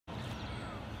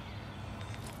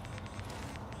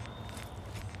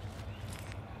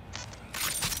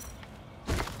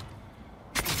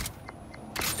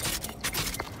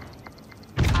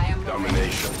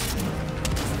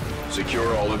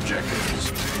Secure all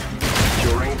objectives.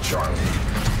 Securing Charlie.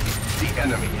 The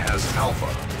enemy has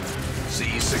Alpha.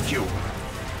 C secure.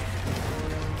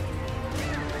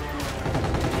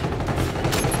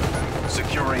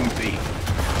 Securing B.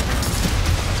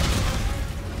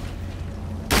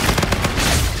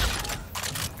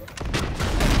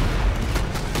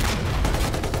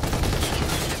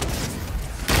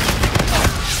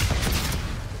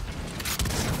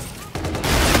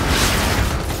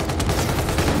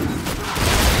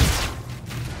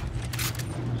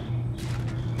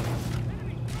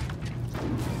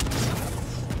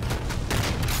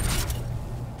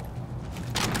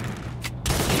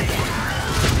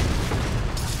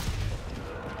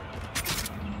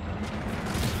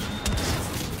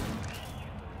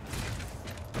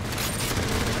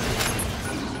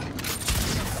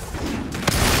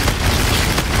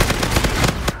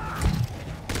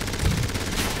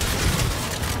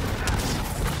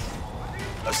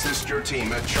 Assist your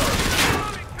team at Charlie.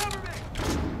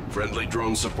 Friendly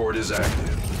drone support is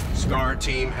active. Scar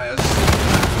team has...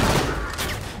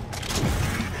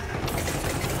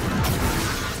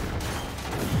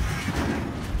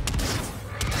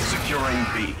 Securing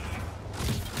B.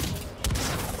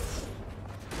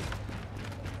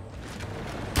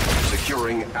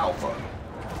 Securing Alpha.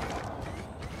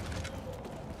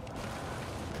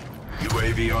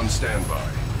 UAV on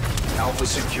standby. Alpha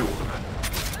secure.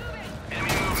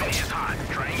 Enemy movement is hot.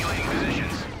 Triangulating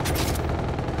positions.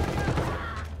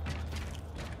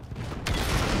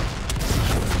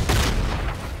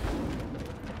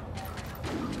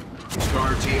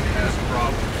 Star team has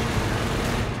Bravo.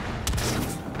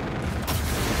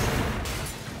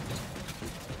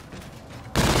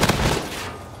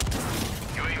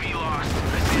 UAV lost.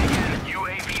 I say again.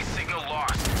 UAV signal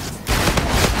lost.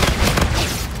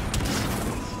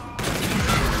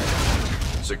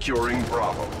 Securing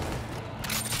Bravo.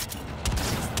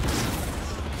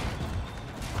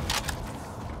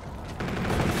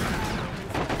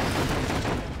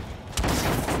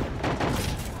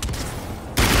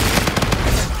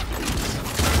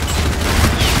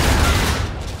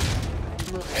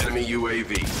 Enemy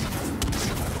UAV.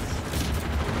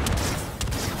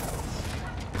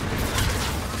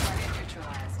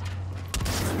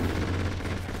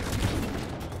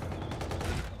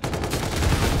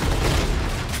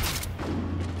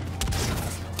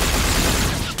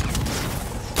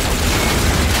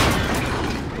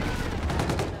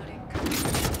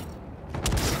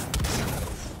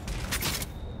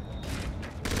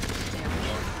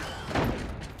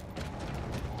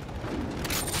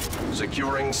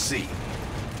 Securing C.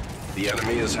 The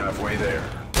enemy is halfway there.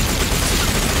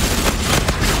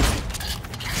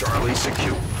 Charlie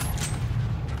secure.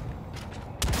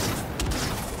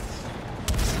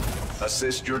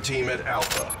 Assist your team at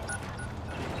Alpha.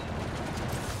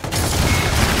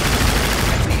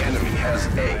 The enemy has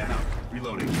A.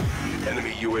 Reloading.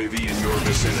 Enemy UAV in your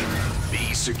vicinity.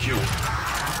 B secure.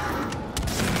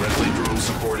 Friendly drone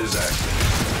support is active.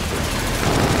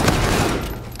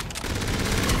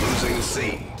 Losing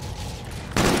C.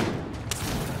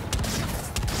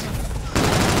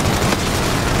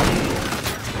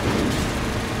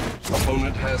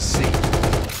 Opponent has C.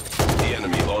 The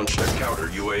enemy launched a counter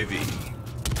UAV.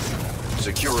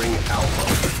 Securing Alpha.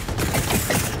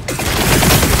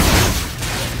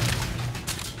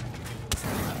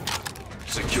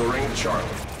 Securing Charlie.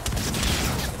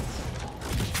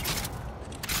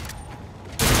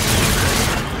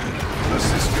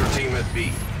 Assist your team at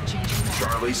B.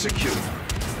 Charlie secure.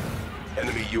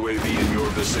 Enemy UAV in your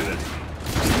vicinity.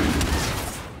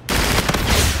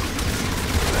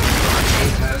 Our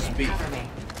team has B.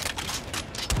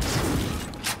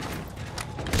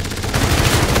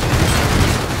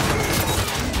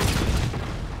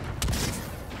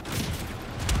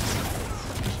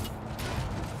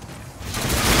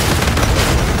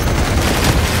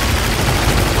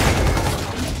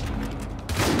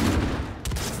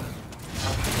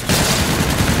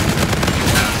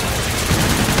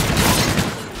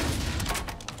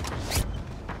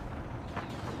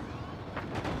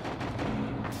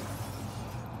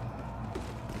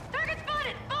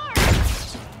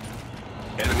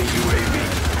 Enemy UAV.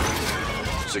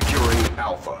 Securing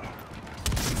Alpha.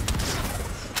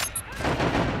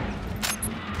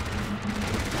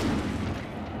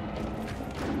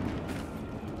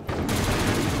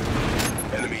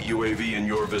 Enemy UAV in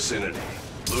your vicinity.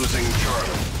 Losing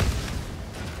Charlie.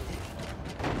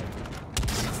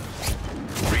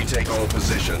 Retake all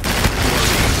positions.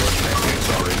 Tactics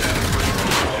are inadequate.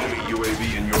 Enemy UAV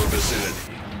in your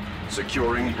vicinity.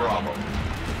 Securing Bravo.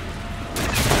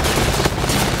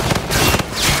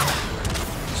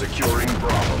 Securing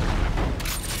Bravo.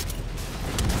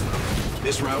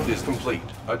 This round is complete.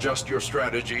 Adjust your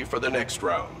strategy for the next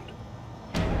round.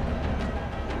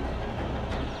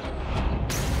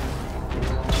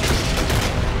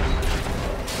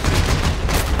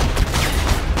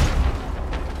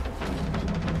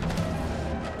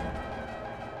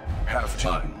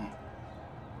 Halftime.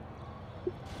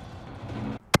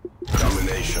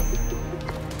 Domination.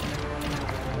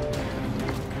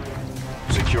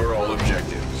 Secure all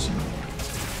objectives.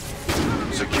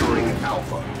 Securing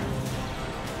Alpha.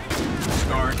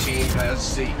 Scar team has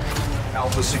C.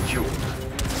 Alpha secure.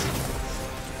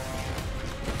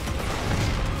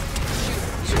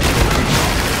 Securing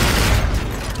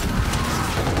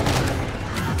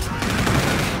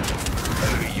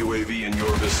enemy UAV in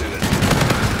your vicinity.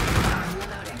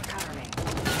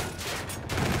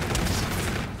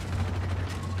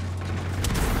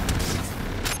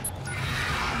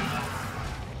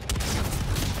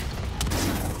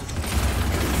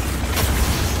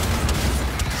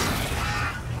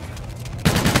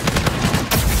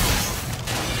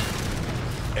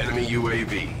 Enemy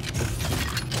UAV.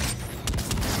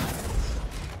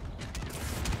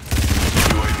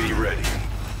 UAV ready.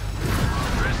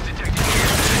 Threats detected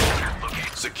here.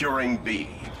 Locate. Securing B.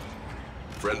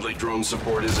 Friendly drone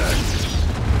support is active.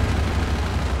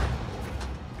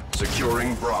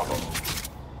 Securing Bravo.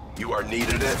 You are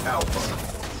needed at Alpha.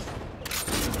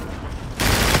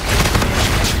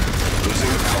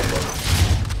 Losing Alpha.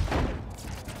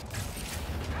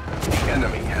 The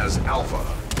enemy has Alpha.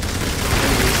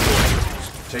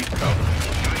 Take cover.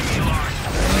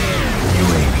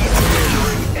 UAV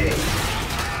securing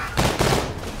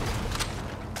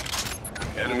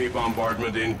A. Enemy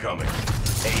bombardment incoming. A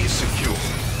secure.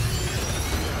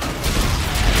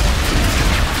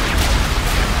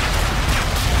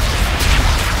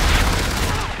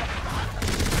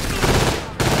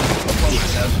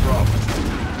 Opponent has Bravo.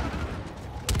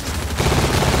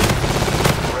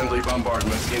 Friendly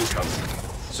bombardment incoming.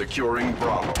 Securing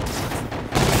Bravo.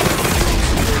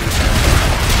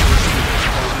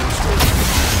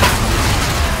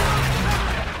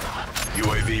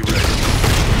 UAV ready.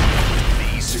 B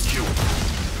secure.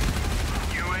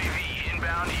 UAV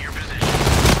inbound to your position.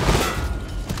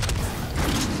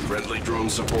 Friendly drone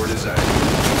support is active.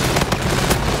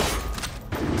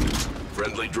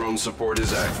 Friendly drone support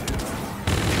is active.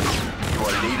 You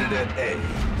are needed at A.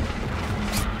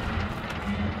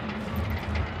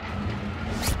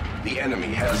 The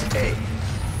enemy has A.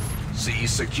 C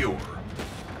secure.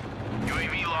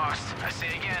 UAV lost. I say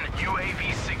again,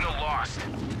 UAV signal lost.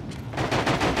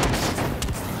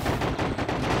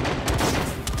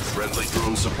 Friendly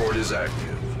drone support is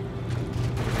active.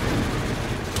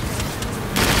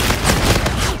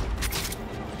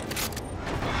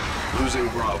 Losing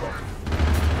Bravo.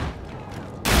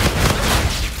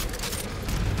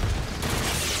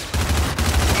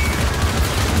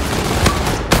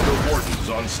 The Wardens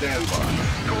on standby.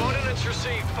 Coordinates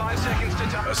received. 5 seconds to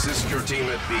time. Assist your team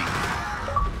at B.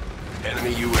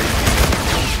 Enemy UAV.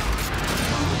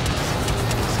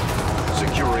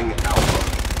 Securing Alpha.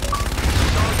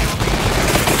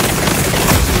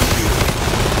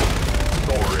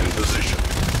 Thor in position.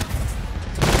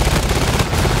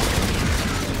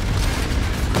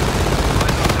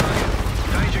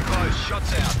 Danger close.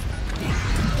 Shots out.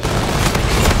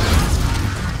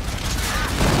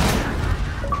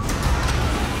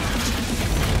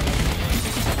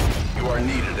 You are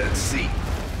needed at C.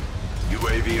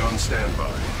 UAV on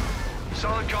standby.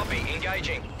 Solid copy.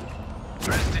 Engaging.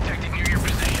 Threats detected near your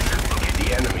position. Locate.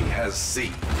 The enemy has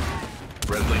C.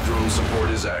 Friendly drone support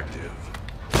is active.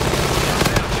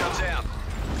 Shots out.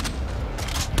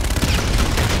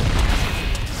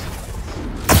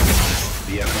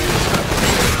 The enemy is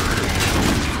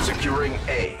active. Securing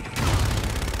A.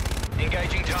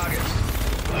 Engaging targets.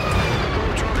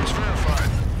 Targets verified.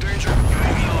 Danger.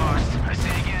 UAV lost. I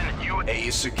say again, UAV.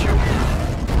 A secure.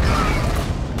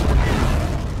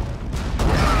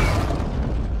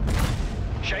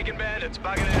 Shaken bandits,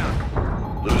 bugging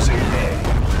out. Losing A.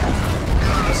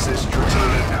 Assist your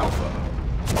team at Alpha.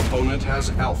 Opponent has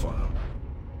Alpha.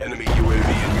 Enemy UAV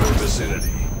in your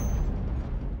vicinity.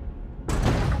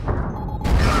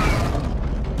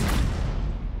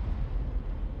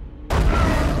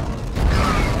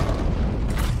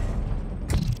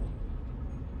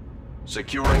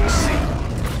 Securing C.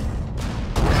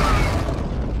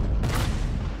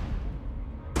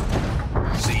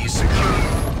 C secure.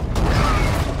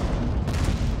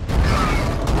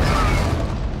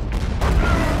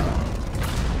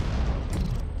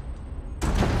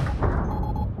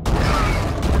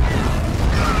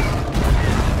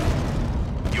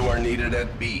 You are needed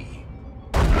at B.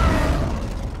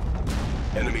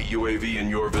 Enemy UAV in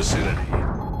your vicinity.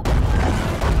 Enemy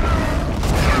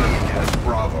has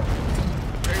Bravo.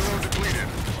 Payload depleted.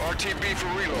 RTB for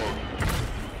reload.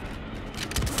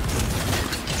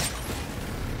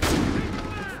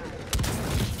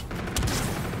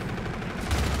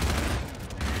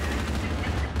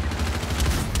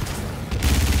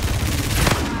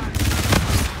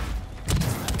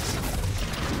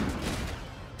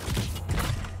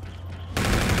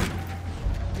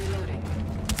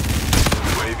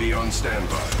 UAV on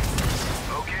standby.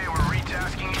 Okay, we're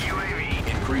retasking the UAV.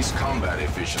 Increase combat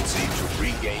efficiency to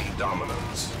regain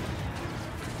dominance.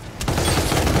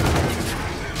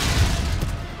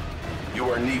 You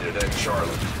are needed at Charlie.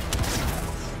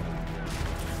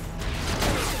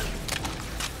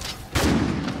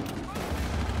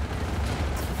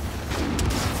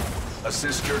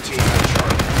 Assist your team at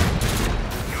Charlie.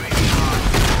 UAV lost.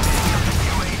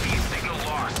 UAV signal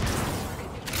lost.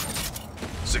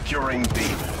 Securing B.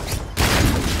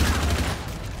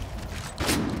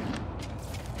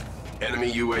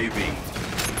 Enemy UAV.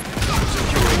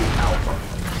 Securing Alpha.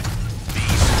 B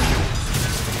secure.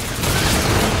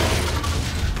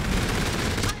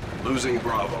 Losing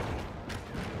Bravo.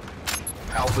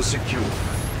 Alpha secure.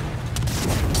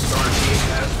 Star team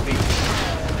has B.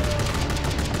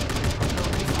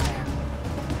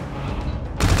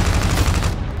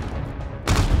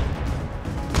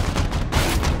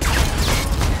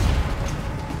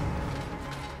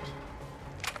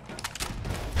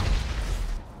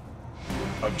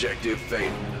 Objective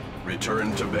failed.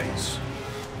 Return to base.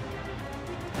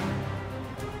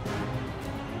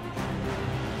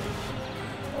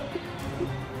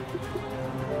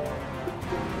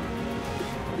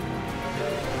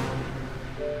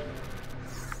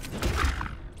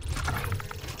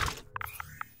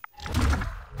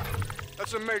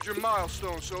 That's a major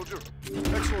milestone, soldier.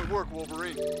 Excellent work,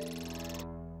 Wolverine.